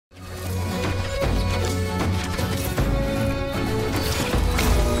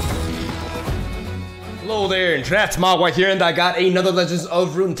Yo there, Internet's MegaMogwai here, and I got another Legends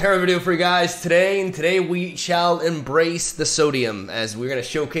of Runeterra video for you guys today. And today we shall embrace the sodium as we're going to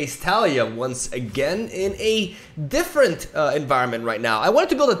showcase TALIYAH once again in a different environment right now. I wanted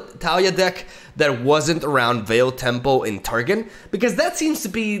to build a TALIYAH deck that wasn't around Vale Temple in Targon, because that seems to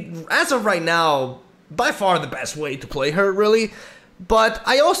be, as of right now, by far the best way to play her, really. But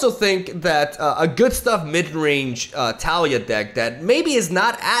I also think that a good stuff mid-range TALIYAH deck that maybe is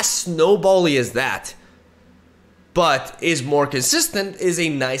not as snowbally as that, but is more consistent, is a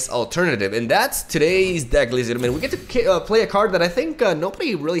nice alternative. And that's today's deck, ladies and gentlemen. We get to play a card that I think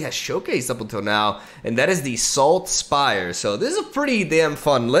nobody really has showcased up until now, and that is the Spire. So this is a pretty damn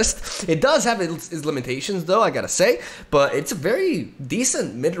fun list. It does have its limitations, though, I gotta say, but it's a very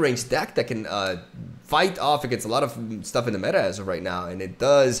decent mid-range deck that can fight off against a lot of stuff in the meta as of right now, and it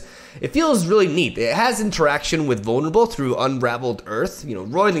feels really neat. It has interaction with Vulnerable through Unraveled Earth,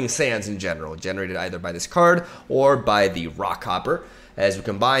 Roiling Sands in general, generated either by this card or by the Rock Hopper. As we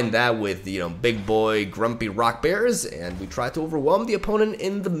combine that with the big boy grumpy rock bears, and we try to overwhelm the opponent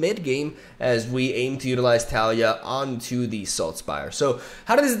in the mid game as we aim to utilize TALIYAH onto the Spire. So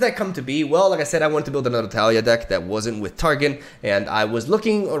how did this deck come to be? Well, like I said, I wanted to build another TALIYAH deck that wasn't with Targon, and I was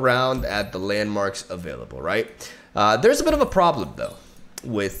looking around at the landmarks available, right? There's a bit of a problem though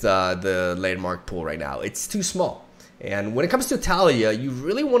with the landmark pool right now. It's too small. And when it comes to TALIYAH, you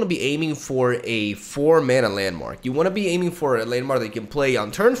really want to be aiming for a 4-mana landmark. You want to be aiming for a landmark that you can play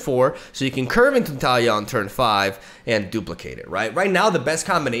on turn 4, so you can curve into TALIYAH on turn 5 and duplicate it, right? Right now, the best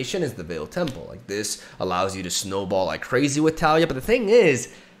combination is the Vale Temple. Like, this allows you to snowball like crazy with TALIYAH, but the thing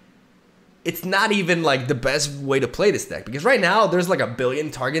is, it's not even like the best way to play this deck, because right now there's like a billion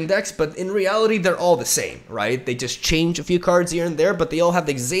Targon decks, but in reality they're all the same, right? They just change a few cards here and there, but they all have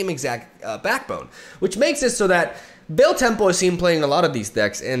the same exact backbone, which makes it so that Vale Temple is seen playing a lot of these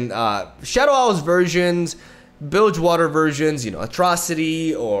decks, and Shadow Owl's versions, Bilgewater versions,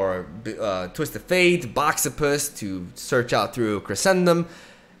 Atrocity or Twisted Fate, Boxipus to search out through Crescendum,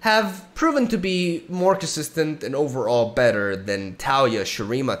 have proven to be more consistent and overall better than TALIYAH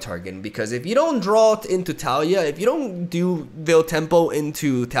Shurima Targon, because if you don't draw it into TALIYAH, if you don't do Vale Temple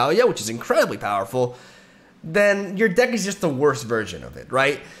into TALIYAH, which is incredibly powerful, then your deck is just the worst version of it,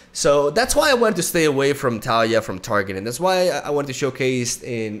 right? So that's why I wanted to stay away from TALIYAH from Targon, and that's why I wanted to showcase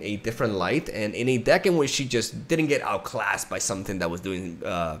in a different light and in a deck in which she just didn't get outclassed by something that was doing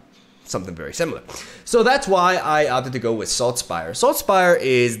something very similar. So that's why I opted to go with Spire. Spire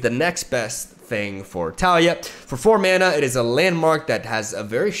is the next best thing for TALIYAH. For 4 mana, it is a landmark that has a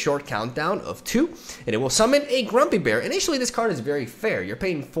very short countdown of 2, and it will summon a Grumpy Bear. Initially, this card is very fair. You're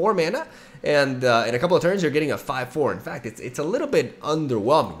paying 4 mana, and in a couple of turns, you're getting a 5/4. In fact, it's a little bit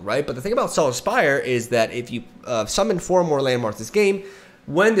underwhelming, right? But the thing about Spire is that if you summon 4 more landmarks this game,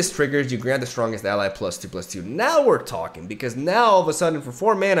 when this triggers, you grant the strongest ally +2/+2. Now we're talking, because now all of a sudden for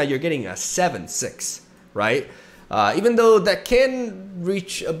 4 mana, you're getting a 7/6, right? Even though that can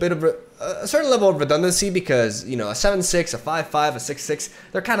reach a bit of a certain level of redundancy, because a 7/6, a 5/5, a 6/6,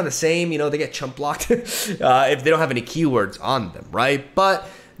 they're kind of the same. They get chump blocked if they don't have any keywords on them, right? But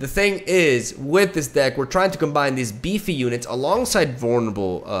the thing is, with this deck, we're trying to combine these beefy units alongside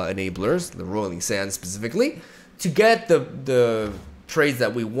vulnerable enablers, the Roiling Sands specifically, to get the trades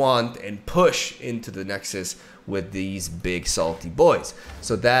that we want and push into the Nexus with these big salty boys.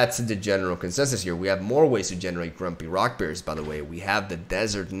 So that's the general consensus here. We have more ways to generate grumpy rock bears, by the way. We have the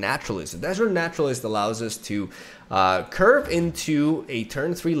Desert Naturalist. The Desert Naturalist allows us to curve into a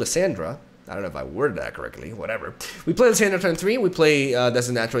turn 3 Lysandra. I don't know if I worded that correctly, whatever. We play Lysandra turn 3, we play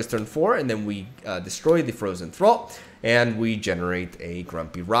Desert Naturalist turn 4, and then we destroy the Frozen Thrall, and we generate a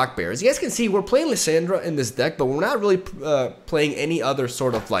Grumpy Rock Bear. As you guys can see, we're playing Lysandra in this deck, but we're not really playing any other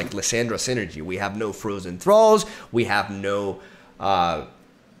sort of like Lysandra synergy. We have no Frozen Thralls, we have no,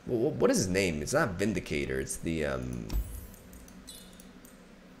 what is his name? It's not Vindicator, it's the,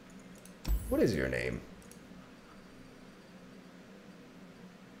 what is your name?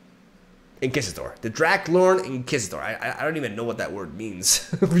 Inquisitor. The Draklorn Inquisitor. I don't even know what that word means,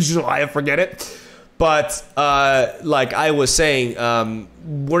 which is why I forget it. But like I was saying,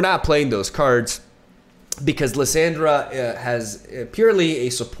 we're not playing those cards because Lysandra has purely a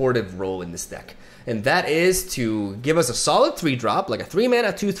supportive role in this deck. And that is to give us a solid 3-drop, like a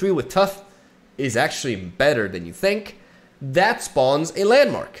 3-mana 2/3 with Tough is actually better than you think. That spawns a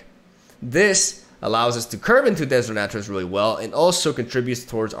landmark. This allows us to curve into Desert Naturalist really well, and also contributes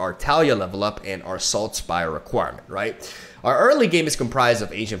towards our TALIYAH level up and our Spire requirement, right? Our early game is comprised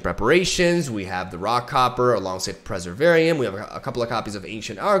of Ancient Preparations. We have the Rock Hopper alongside Preservarium. We have a couple of copies of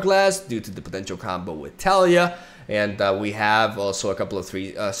Ancient Hourglass due to the potential combo with TALIYAH. And we have also a couple of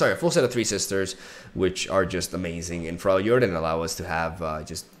a full set of Three Sisters, which are just amazing in Freljord and allow us to have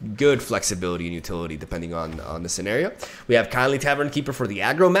just good flexibility and utility depending on the scenario. We have Kindly Tavern Keeper for the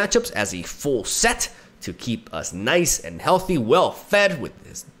aggro matchups as a full set to keep us nice and healthy, well fed with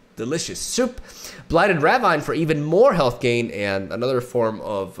this delicious soup. Blighted Ravine for even more health gain and another form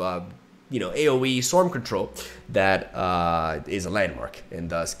of AoE storm control that is a landmark and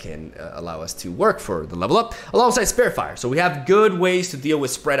thus can allow us to work for the level up alongside Spitfire. So we have good ways to deal with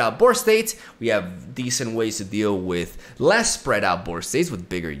spread out board states. We have decent ways to deal with less spread out board states with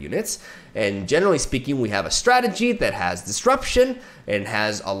bigger units. And generally speaking, we have a strategy that has disruption and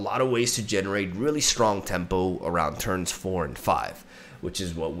has a lot of ways to generate really strong tempo around turns 4 and 5. Which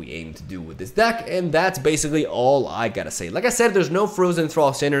is what we aim to do with this deck, and that's basically all I gotta say. Like I said, there's no Frozen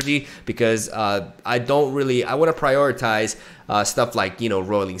Thrall synergy because I want to prioritize stuff like,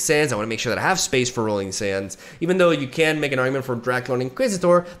 Rolling Sands. I want to make sure that I have space for Rolling Sands. Even though you can make an argument for Dracula and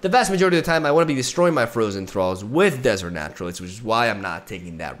Inquisitor, the vast majority of the time I want to be destroying my Frozen Thralls with Desert Naturalists, which is why I'm not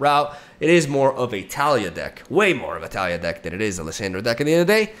taking that route. It is more of a Taliyah deck, way more of a Taliyah deck than it is a Lysandra deck at the end of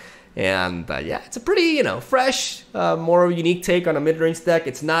the day. And yeah, it's a pretty, fresh, more unique take on a mid-range deck.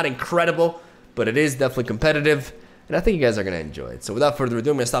 It's not incredible, but it is definitely competitive, and I think you guys are going to enjoy it. So without further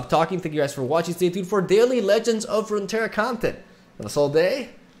ado, I'm going to stop talking. Thank you guys for watching. Stay tuned for daily Legends of Runeterra content. That's all day.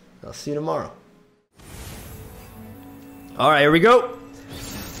 I'll see you tomorrow. All right, here we go.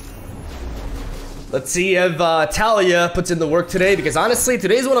 Let's see if Taliyah puts in the work today, because honestly,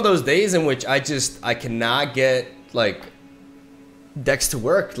 today's one of those days in which I cannot get, decks to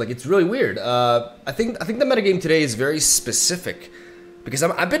work. It's really weird. I think the metagame today is very specific because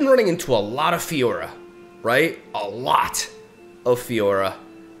I've been running into a lot of Fiora, right? A lot of Fiora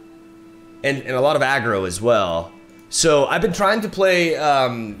and a lot of aggro as well. So I've been trying to play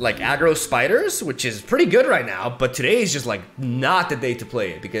aggro spiders, which is pretty good right now, but today is just not the day to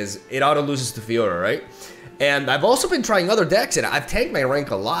play it because it auto loses to Fiora, right? And I've also been trying other decks and I've tanked my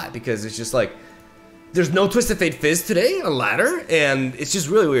rank a lot because it's just there's no Twisted Fate Fizz today on ladder, and it's just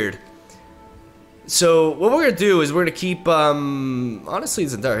really weird. So what we're gonna do is we're gonna keep, honestly,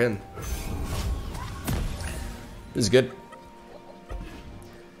 this entire hand. This is good.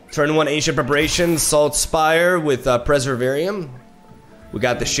 Turn 1 Ancient Preparation, Salt Spire with Preservarium. We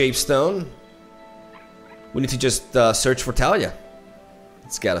got the Shapestone. We need to just search for Taliyah.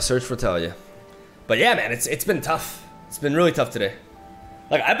 It's gotta search for Taliyah. But yeah, man, it's been tough. It's been really tough today.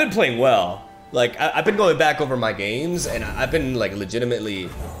 I've been playing well. I've been going back over my games, and I've been, legitimately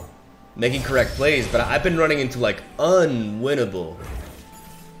making correct plays, but I've been running into, unwinnable,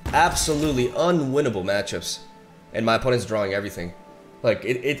 absolutely unwinnable matchups, and my opponent's drawing everything.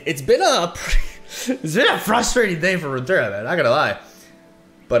 It's been it's been a frustrating day for Runeterra, man, not gonna lie.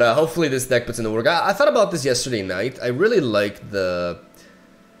 But hopefully this deck puts in the work. I thought about this yesterday night. I really like the...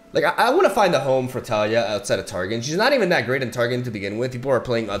 I want to find a home for Taliyah outside of Targon. She's not even that great in Targon to begin with. People are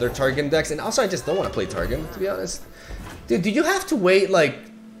playing other Targon decks, and also I just don't want to play Targon, to be honest. Dude, do you have to wait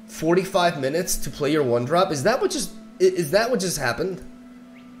 45 minutes to play your 1-drop? Is that what just happened?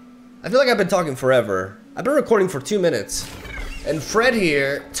 I feel like I've been talking forever. I've been recording for 2 minutes, and Fred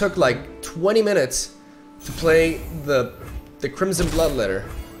here took 20 minutes to play the Crimson Bloodletter.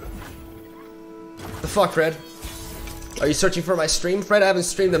 The fuck, Fred? Are you searching for my stream, Fred? I haven't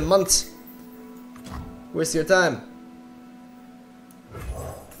streamed in months. Waste your time.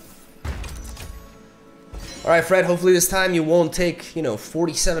 Alright, Fred, hopefully this time you won't take,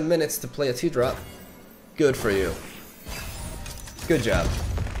 47 minutes to play a 2-drop. Good for you. Good job.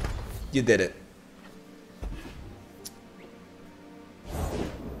 You did it.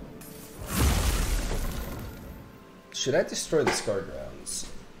 Should I destroy the Scar Grounds?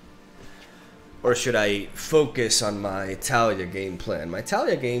 Or should I focus on my Taliyah game plan? My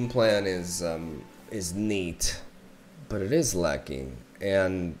Taliyah game plan is neat, but it is lacking.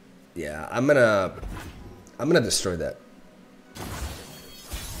 And yeah, I'm gonna destroy that.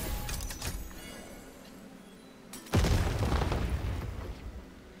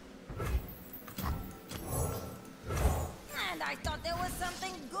 And I thought there was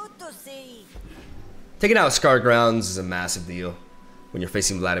something good to see. Taking out Scar Grounds is a massive deal when you're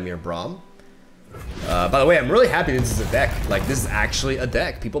facing Vladimir Braum. By the way, I'm really happy this is a deck. This is actually a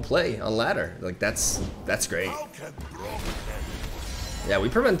deck people play on ladder. That's great. Yeah, we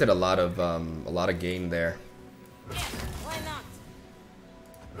prevented a lot of game there. Yeah, why not?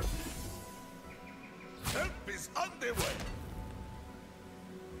 Help is underway.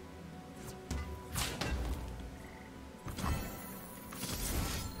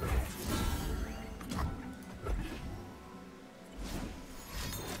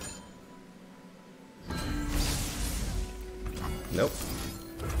 Nope.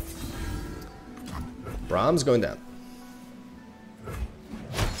 Brahm's going down.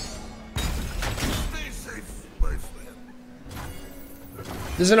 Stay safe, my friend.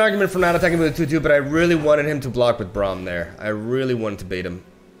 There's an argument for not attacking with a 2-2, but I really wanted him to block with Braum there. I really wanted to bait him.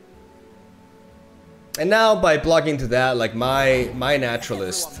 And now by blocking to that, like my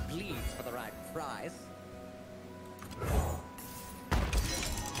naturalist. For the right price.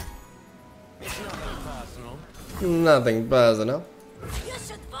 It's nothing personal. Nothing personal. You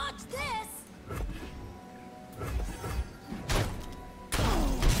should watch this.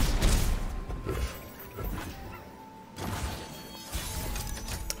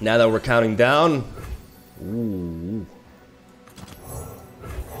 Now that we're counting down. Ooh.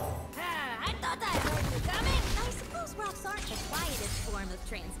 I thought I heard you coming. I suppose rocks aren't the quietest form of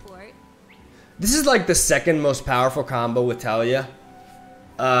transport. This is like the second most powerful combo with Talia.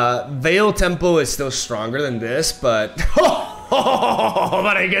 Veil Tempo is still stronger than this, but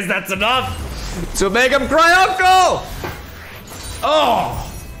but I guess that's enough to make him cry uncle. Oh.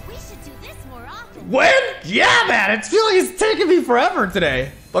 We should do this more often. When? Yeah, man, it's feeling it's taking me forever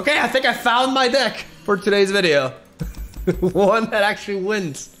today. Okay, I think I found my deck for today's video. One that actually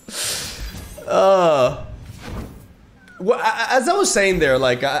wins. Well, as I was saying there,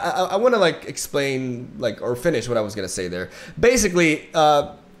 like I want to like explain like or finish what I was gonna say there. Basically,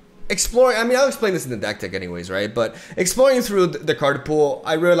 exploring. I mean, I'll explain this in the deck tech anyways, right? But exploring through the card pool,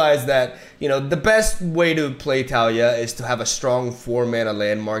 I realized that the best way to play Talia is to have a strong 4-mana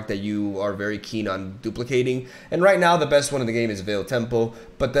landmark that you are very keen on duplicating. And right now, the best one in the game is Veil Tempo,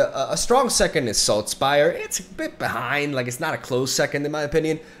 but a strong second is Salt Spire. It's a bit behind, like it's not a close second in my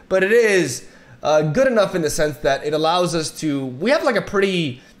opinion, but it is. Good enough in the sense that it allows us to. We have like a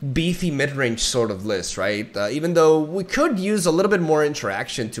pretty beefy mid-range sort of list, right? Even though we could use a little bit more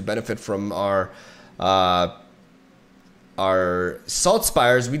interaction to benefit from our Salt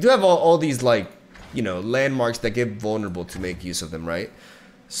Spires, we do have all these like landmarks that get vulnerable to make use of them, right?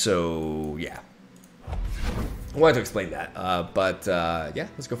 So yeah, I wanted to explain that. Yeah,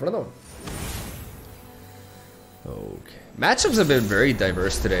 let's go for another one. Okay. Matchups have been very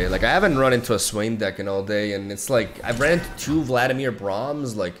diverse today. Like, I haven't run into a Swain deck in all day, and it's like, I've ran into 2 Vladimir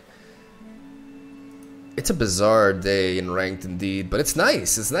Brahms. Like, it's a bizarre day in ranked indeed, but it's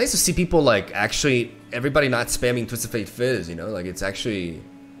nice. It's nice to see people, like, actually, everybody not spamming Twisted Fate Fizz, Like, it's actually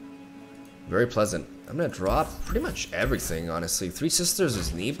very pleasant. I'm gonna drop pretty much everything, honestly. 3 Sisters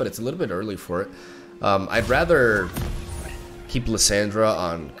is neat, but it's a little bit early for it. I'd rather keep Lysandra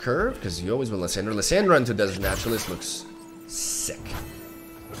on curve, because you always want Lysandra. Lysandra into Desert Naturalist looks sick.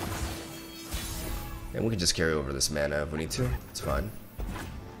 And we can just carry over this mana if we need to. It's fine.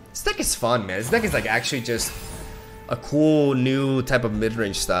 This deck is fun, man. This deck is like actually just a cool new type of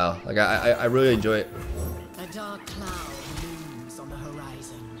mid-range style. Like I really enjoy it. A dark cloud looms on the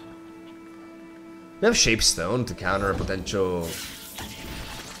horizon. We have Shape Stone to counter a potential.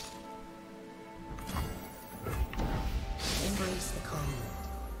 Embrace the cold.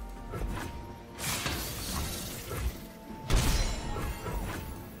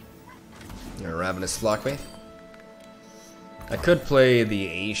 A Ravenous Flockbait. I could play the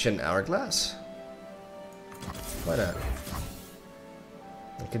Ancient Hourglass. Why not?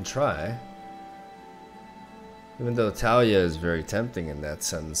 I can try. Even though Talia is very tempting in that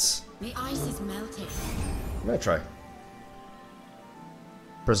sense. The ice is melting. I'm gonna try.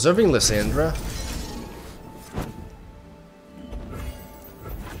 Preserving Lysandra.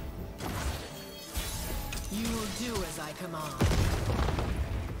 You will do as I command.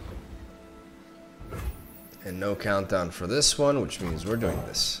 And no countdown for this one, which means we're doing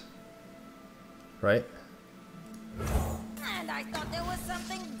this. Right? And I thought there was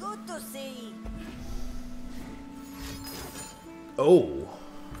something good to see. Oh.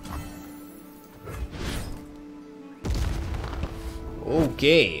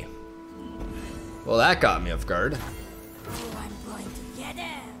 Okay. Well, that got me off guard. Oh, I'm going to get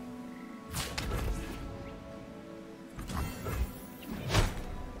him.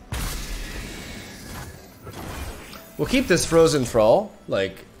 We'll keep this Frozen Thrall.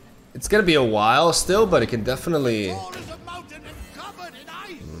 Like, it's gonna be a while still, but it can definitely. All is a mountain and covered in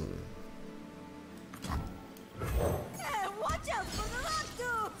ice. Watch out for the rock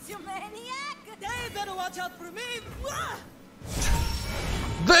dudes, you maniac! They better watch out for me!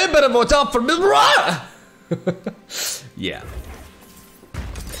 They better watch out for me. Yeah.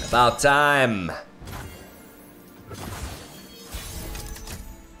 About time.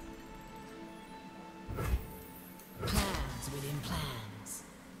 Plans within plans.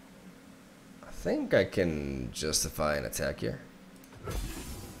 I think I can justify an attack here.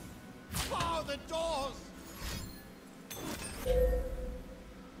 Bar the doors.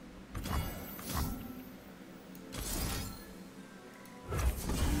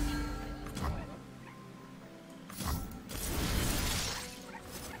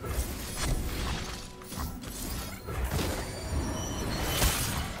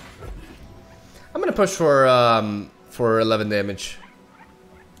 I'm gonna push for 11 damage.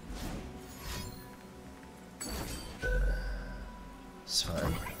 It's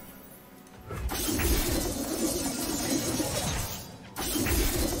fine.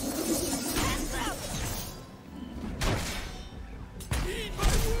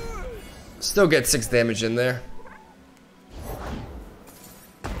 Still get 6 damage in there.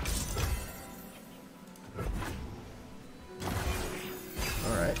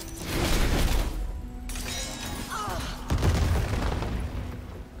 Alright.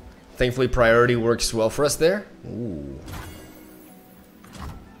 Thankfully, priority works well for us there. Ooh.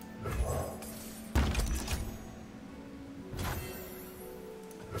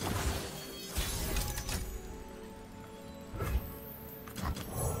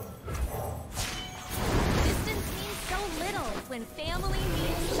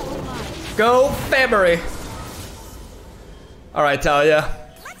 Go February. All right, Talia.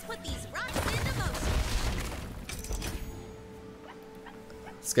 Let's put these rocks into motion.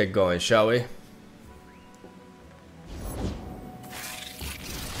 Let's get going, shall we?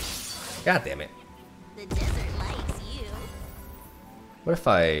 God damn it. The desert likes you. What if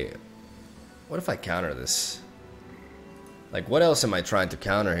I counter this? Like, what else am I trying to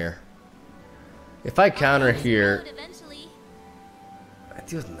counter here? If I counter here, I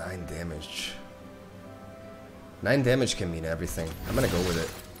deal 9 damage. 9 damage can mean everything. I'm gonna go with it.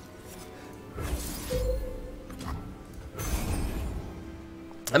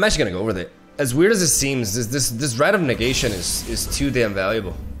 I'm actually gonna go with it. As weird as it seems, this Rite of Negation is too damn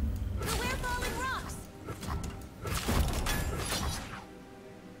valuable.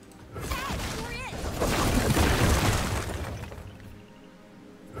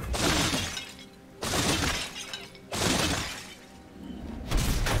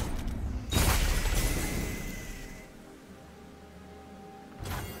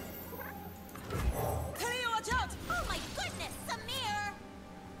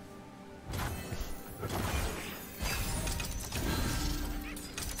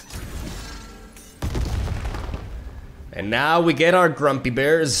 And now we get our Grumpy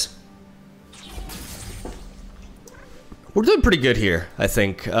Bears. We're doing pretty good here, I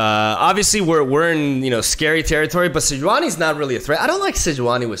think. Obviously, we're in scary territory, but Sejuani's not really a threat. I don't like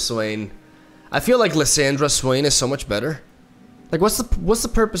Sejuani with Swain. I feel like Lysandra Swain is so much better. Like, what's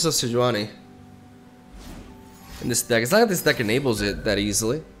the purpose of Sejuani in this deck? It's not like this deck enables it that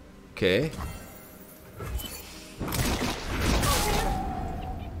easily. Okay.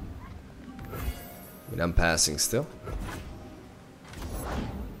 I mean, I'm passing still.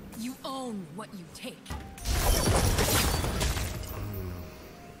 You own what you take.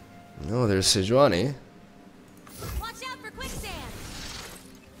 No, there's Sejuani. Watch out for quicksand.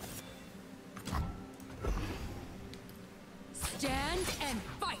 Stand and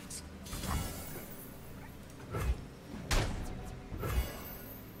fight.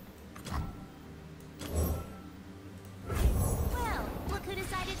 Well, look who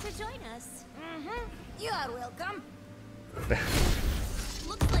decided to join us. You are welcome.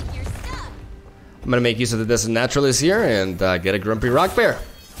 Looks like you're stuck. I'm gonna make use of the Desert Naturalist here and get a Grumpy Rock Bear.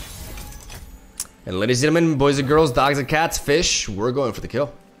 And ladies and gentlemen, boys and girls, dogs and cats, fish, we're going for the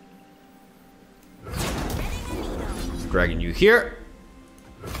kill. Dragging you here.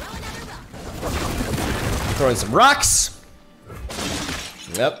 Throwing some rocks.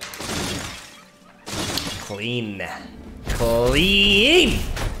 Yep. Clean. Clean.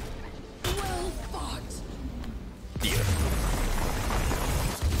 Well fought.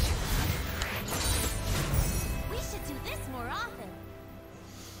 We should do this more often.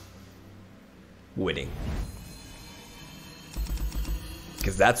 Winning.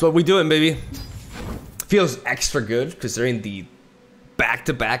 Because that's what we doing, baby. Feels extra good considering the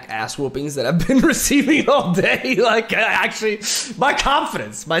back-to-back ass whoopings that I've been receiving all day. Like, actually, my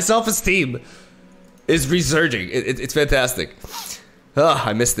confidence, my self-esteem is resurging. It's fantastic. Oh,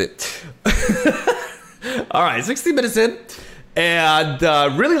 I missed it. All right, 60 minutes in. And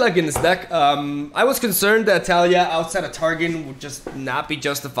really liking this deck. I was concerned that Talia outside of Targon would just not be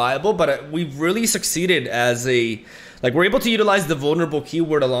justifiable, but we've really succeeded as a... Like, we're able to utilize the vulnerable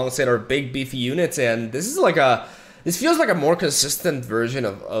keyword alongside our big beefy units, and this is like a... This feels like a more consistent version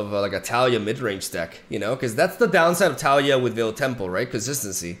of like a Talia mid-range deck, you know? Because that's the downside of Talia with Veil Temple, right?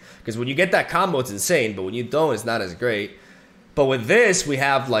 Consistency. Because when you get that combo, it's insane, but when you don't, it's not as great. But with this, we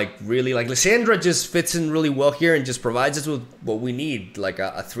have like really like Lysandra just fits in really well here and just provides us with what we need, like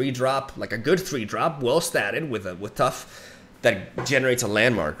a 3-drop, like a good 3-drop, well statted with tough that generates a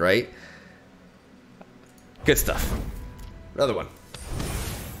landmark, right? Good stuff. Another one.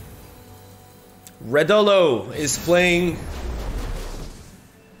 Redolo is playing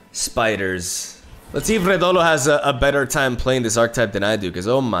spiders. Let's see if Redolo has a better time playing this archetype than I do, because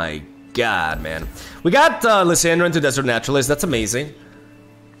oh my god, man. We got Lysandra into Desert Naturalist. That's amazing.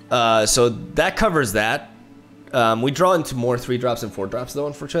 So that covers that. We draw into more 3-drops and 4-drops though,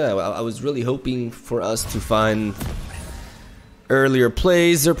 unfortunately. I was really hoping for us to find earlier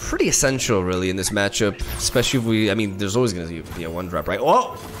plays. They're pretty essential, really, in this matchup. Especially if we... I mean, there's always going to be a 1-drop, right?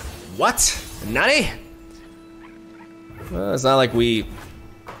 Oh! What? Nani? Well, it's not like we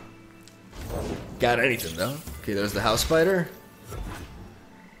got anything, though. Okay, there's the house spider.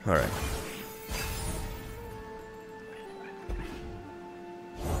 Alright.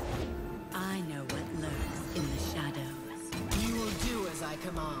 I know what lurks in the shadows. You will do as I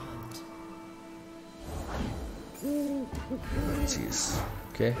command. Jeez.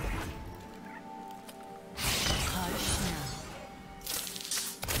 Okay. Hush now.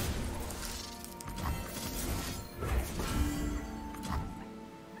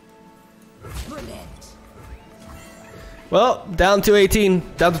 Well, down to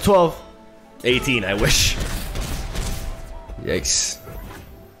 18, down to 12. 18, I wish. Yikes.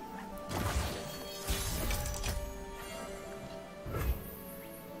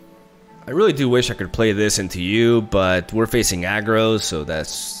 I really do wish I could play this into you, but we're facing aggro, so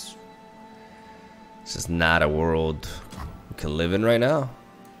this is not a world we can live in right now.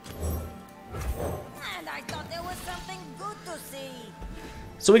 And I thought there was something good to see.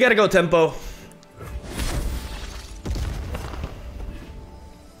 So we gotta go tempo.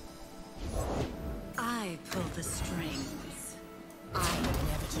 I pull the strings. I'm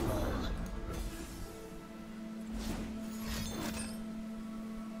inevitable.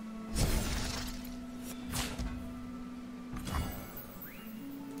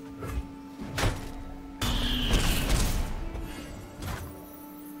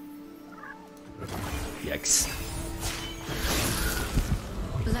 Yikes.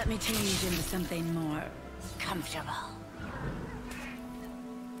 Let me change into something more comfortable.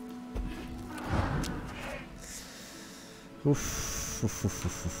 Oof.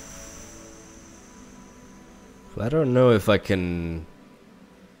 I don't know if I can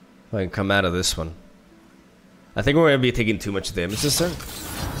come out of this one. I think we're gonna be taking too much damage this turn.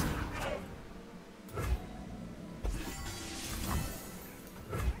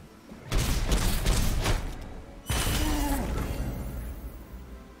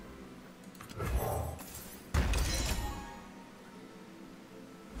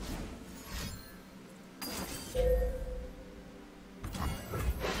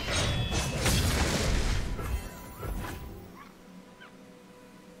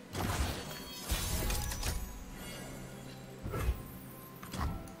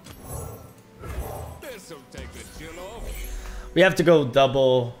 We have to go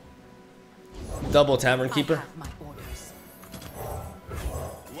double Tavern Keeper. I have my orders.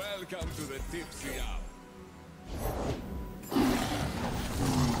 Welcome to the tipsy hour.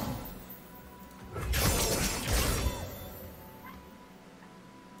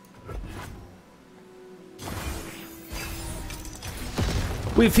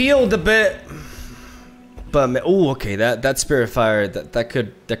 We've healed a bit, but oh, okay, that Spirit Fire that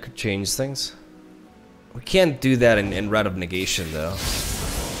could change things. We can't do that in Route of Negation though.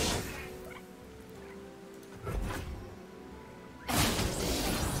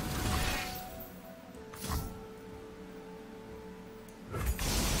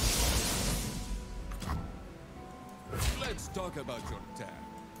 Let's talk about your tab.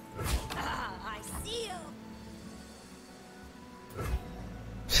 Ah, I see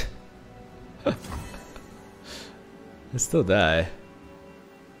you. I still die.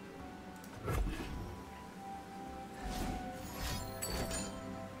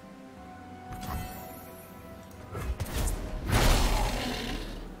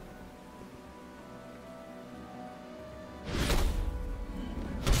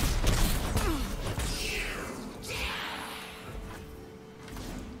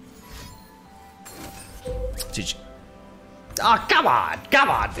 GG. Oh, come on,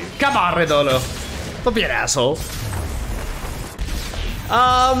 dude. Come on, Redolo. Don't be an asshole.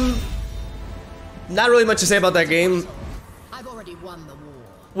 Not really much to say about that game. I've already won the war.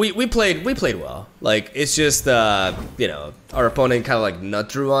 We played well. Like, it's just you know, our opponent kind of like nut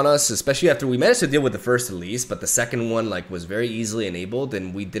drew on us, especially after we managed to deal with the first release, but the second one like was very easily enabled,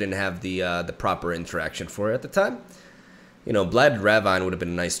 and we didn't have the proper interaction for it at the time. You know, Blighted Ravine would have been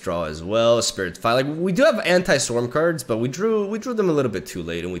a nice draw as well. Spirit's Fire. Like, we do have anti-storm cards, but we drew them a little bit too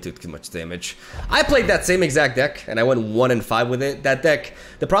late and we took too much damage. I played that same exact deck and I went 1-5 with it. That deck,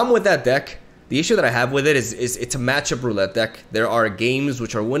 the problem with that deck, the issue that I have with it is it's a matchup roulette deck. There are games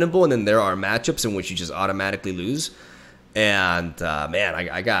which are winnable and then there are matchups in which you just automatically lose. And man,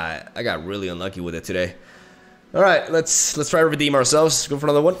 I got really unlucky with it today. All right, let's try to redeem ourselves. Go for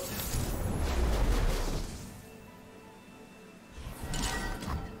another one.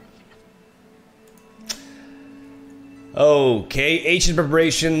 Okay, Ancient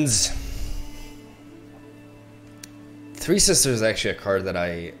Preparations. Three Sisters is actually a card that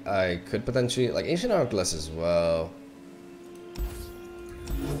I could potentially like. Ancient Hourglass as well.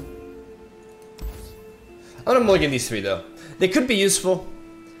 I'm gonna look at these three though. They could be useful,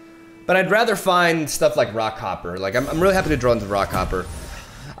 but I'd rather find stuff like Rockhopper. Like I'm really happy to draw into Rockhopper.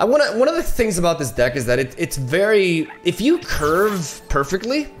 One of the things about this deck is that it's very, if you curve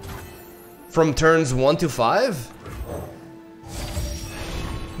perfectly from turns 1 to 5.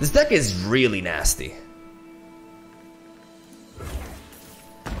 This deck is really nasty.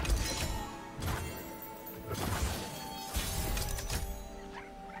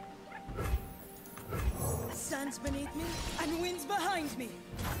 Sun's beneath me and winds behind me.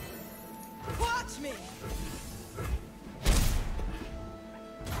 Watch me.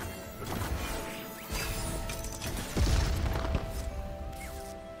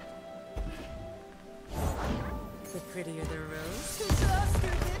 The prettier the rose.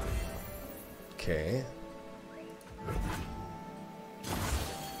 Okay.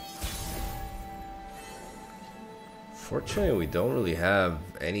 Fortunately, we don't really have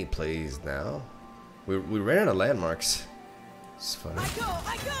any plays now. We ran out of landmarks. It's fine.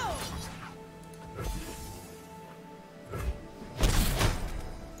 I go!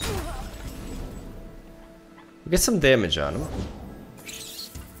 We get some damage on him.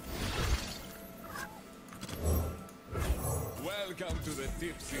 Welcome to the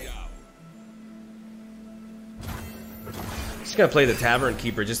tipsy hour. Just gonna play the Tavern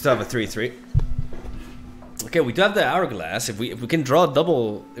Keeper just to have a 3/3. Okay, we do have the Hourglass. If we can draw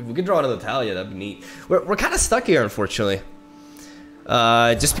double, if we can draw another Talia, that'd be neat. We're kind of stuck here, unfortunately.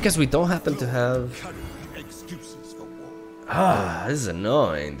 Just because we don't happen to have. This is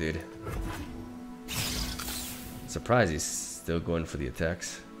annoying, dude. Surprised he's still going for the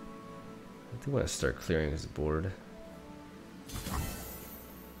attacks. I do want to start clearing his board.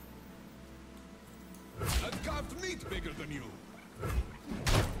 I've carved meat bigger than you.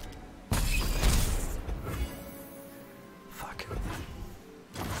 Fuck.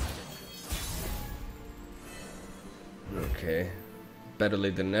 Okay. Better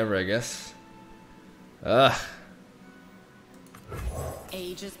late than never, I guess.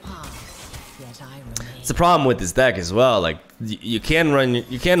 Ages pass, yet I remain. It's the problem with this deck as well. Like you can run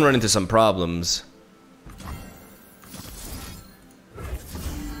into some problems.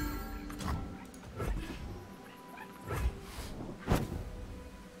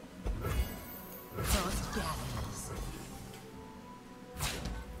 Frost gathers.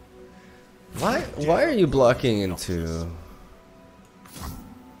 Why are you blocking into?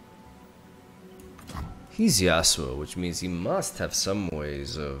 He's Yasuo, which means he must have some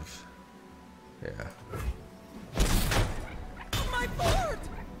ways of. Yeah. My board!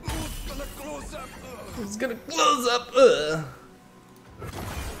 Who's gonna close up? He's gonna close up.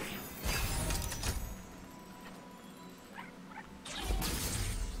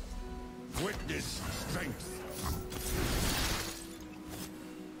 Witness strength.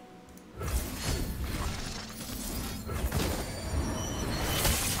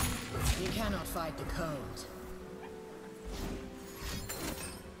 You cannot fight the code.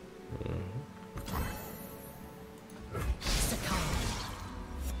 Succumb.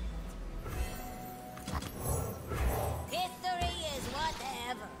 History is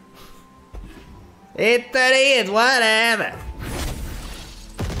whatever. It is whatever.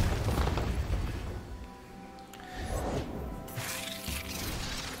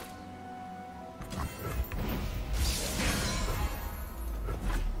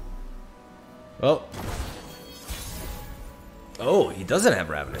 Well. Oh, he doesn't have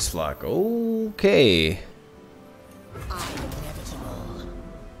Ravenous Flock. Okay. I'm inevitable.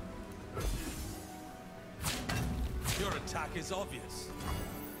 Your attack is obvious.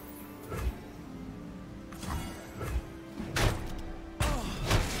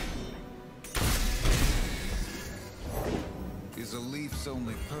 Is a leaf's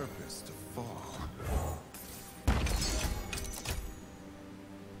only purpose to fall?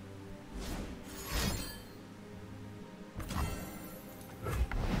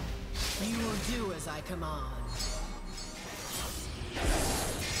 You will do as I command.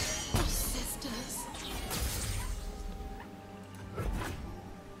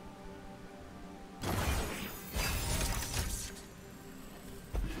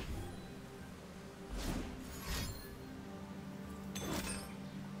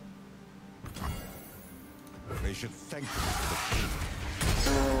 They should thank you.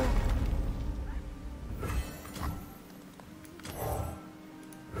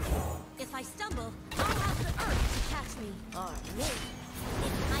 If I stumble, I'll have the earth to catch me. Or me.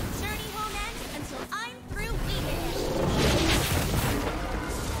 My journey won't end until I'm through eating.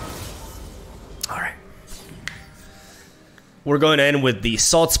 Alright. We're going to end with the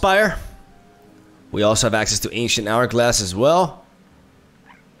Salt Spire. We also have access to Ancient Hourglass as well.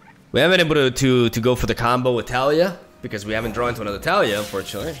 We haven't been able to go for the combo with TALIYAH because we haven't drawn into another TALIYAH,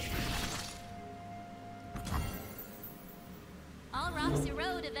 unfortunately. All rocks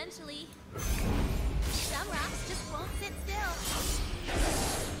erode eventually. Some rocks just won't sit still.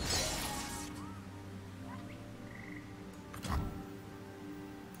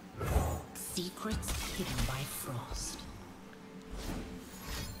 Secrets hidden by frost.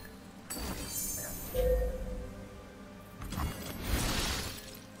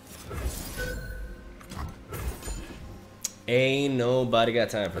 Ain't nobody got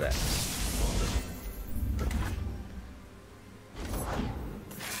time for that.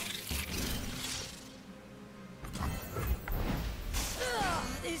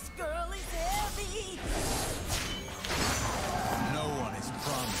 This girl is heavy. No one is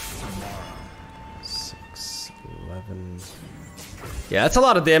promised tomorrow. 6, 11. Yeah, that's a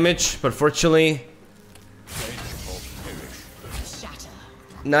lot of damage, but fortunately, Shatter.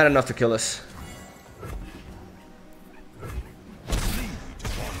 not enough to kill us.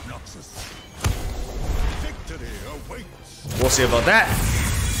 Victory awaits. We'll see about that.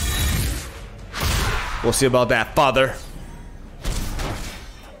 We'll see about that, father.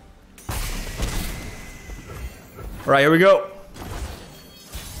 Alright, here we go.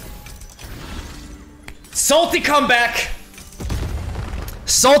 Salty comeback.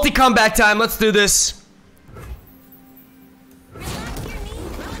 Salty comeback time. Let's do this. Relax your knee,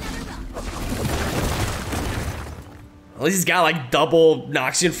 throw another rock. At least he's got like double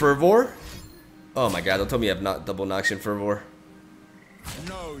Noxian Fervor. Oh my god, don't tell me you have not double Noxian Fervor.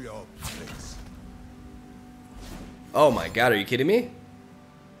 Know your place. Oh my god, are you kidding me?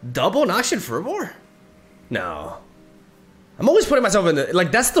 Double Noxian Fervor? No. I'm always putting myself in the,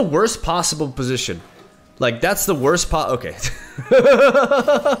 like, that's the worst possible position. Like, that's the worst okay.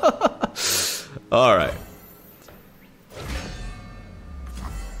 Alright.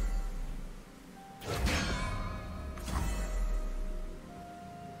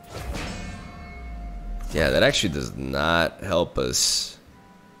 Yeah, that actually does not help us.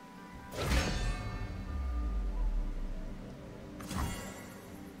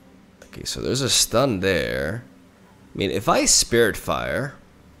 Okay, so there's a stun there. I mean, if I Spirit Fire...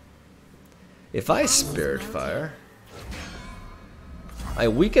 I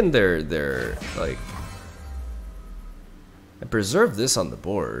weaken their like... I preserve this on the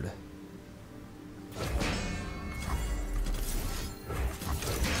board.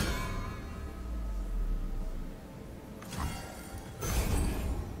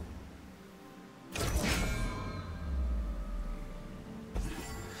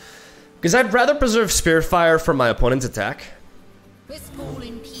 Because I'd rather preserve Spirit Fire for my opponent's attack. This fall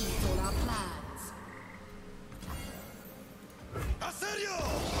in peace all our plans. Aserio!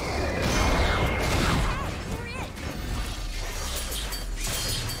 You're it.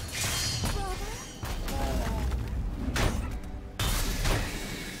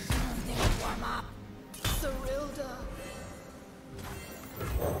 Cerilda.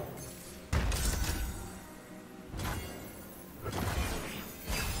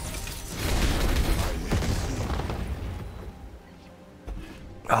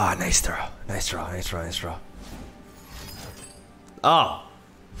 Ah, nice throw. Nice throw, nice throw, nice throw. Oh,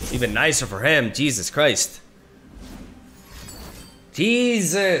 even nicer for him. Jesus Christ.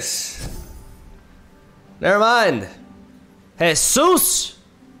 Jesus. Never mind. Jesus.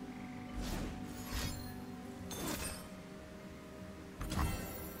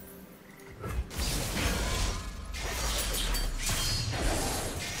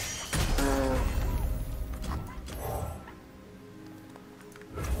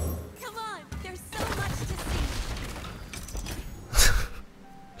 Come on, there's so much to see.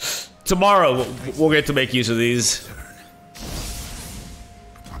 Tomorrow, we'll get to make use of these.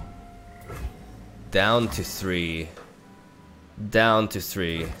 Down to 3. Down to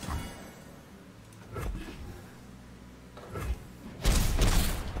 3.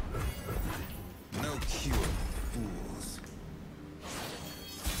 No cure for fools.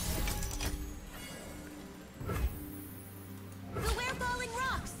 Beware falling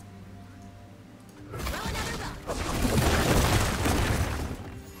rocks. Throw another rock.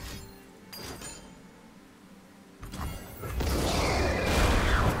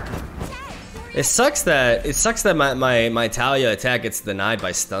 Ted, you're It sucks that my Talia attack gets denied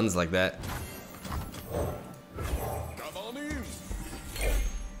by stuns like that.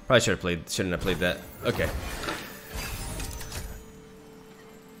 Probably shouldn't have played that. Okay.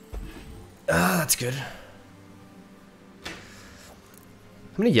 Ah, that's good. How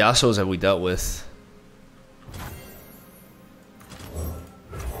many Yasuos have we dealt with?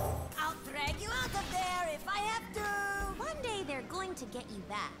 I'll drag you out of there if I have to. One day they're going to get you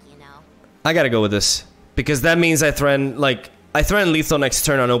back, you know. I gotta go with this because that means I threaten lethal next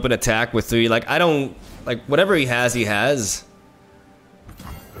turn on open attack with 3. Like I don't like whatever he has, he has.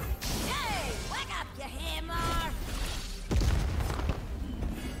 Hey, wake up, you hammer!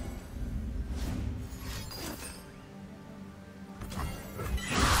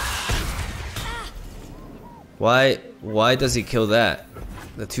 Why does he kill that?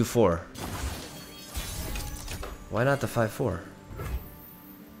 The 2/4. Why not the 5/4?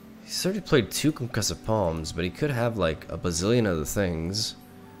 He's already played 2 concussive palms, but he could have like a bazillion other things.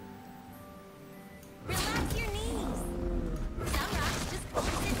 Relax your knees. Some rocks just won't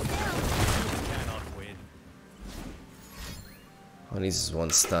sit still. Cannot win. All he needs is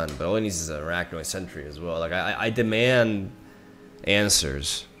 1 stun, but all he needs is a Arachnoid Sentry as well. Like I demand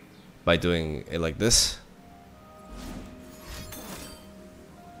answers by doing it like this.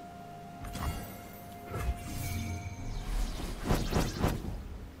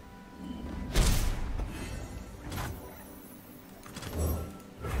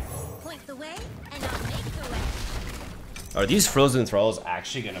 Point the way, and I'll make the way. Are these frozen thralls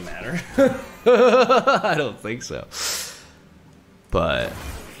actually gonna matter? I don't think so. But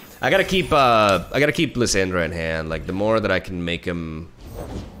I gotta keep Lysandra in hand. Like the more that I can make him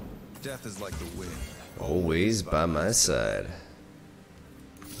Death is like the wind. always by my side.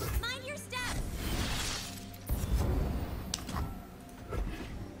 Mind your step. The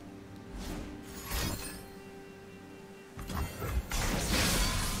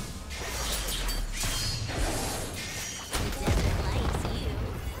desert likes you.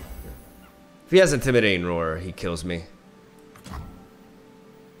 If he has intimidating roar, he kills me.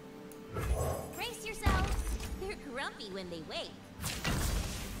 Brace yourselves. They're grumpy when they wake.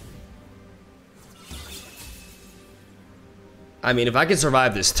 I mean, if I can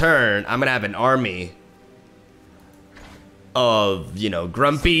survive this turn, I'm gonna have an army of, you know,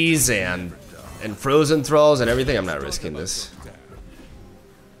 grumpies and frozen thralls and everything. I'm not risking this.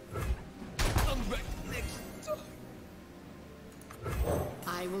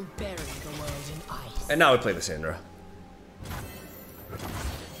 I will bury the world in ice. And now we play the Sandra.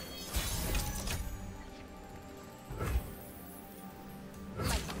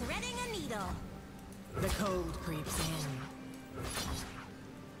 Like threading a needle. The cold creeps in.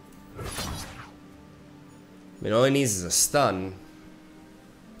 I mean, all he needs is a stun.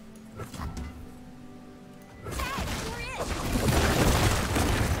 Tag, you're it.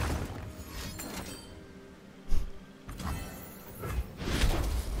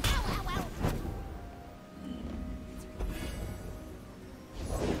 Ow, ow, ow.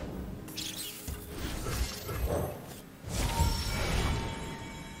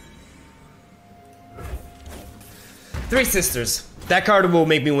 Three Sisters. That card will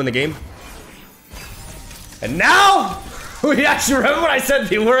make me win the game. And now, we actually remember when I said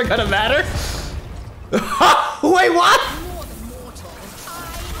they weren't gonna matter? Wait, what?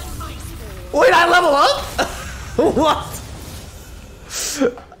 Wait, I level up? What?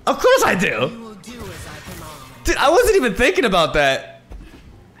 Of course I do. You will do as I command. Dude, I wasn't even thinking about that.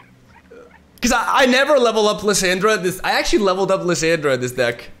 Because I never level up Lysandra. I actually leveled up Lysandra in this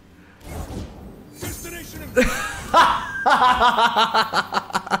deck.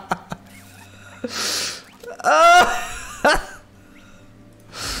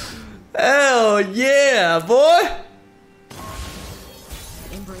 Hell yeah, boy!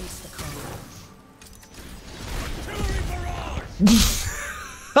 Embrace the cold.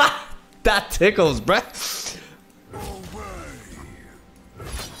 That tickles, bruh.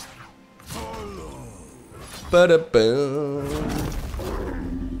 Ba-da-boom.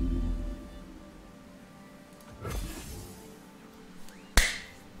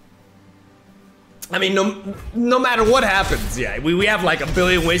 I mean, no matter what happens, yeah, we have like a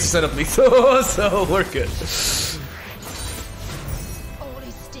billion ways to set up lethal, so we're good.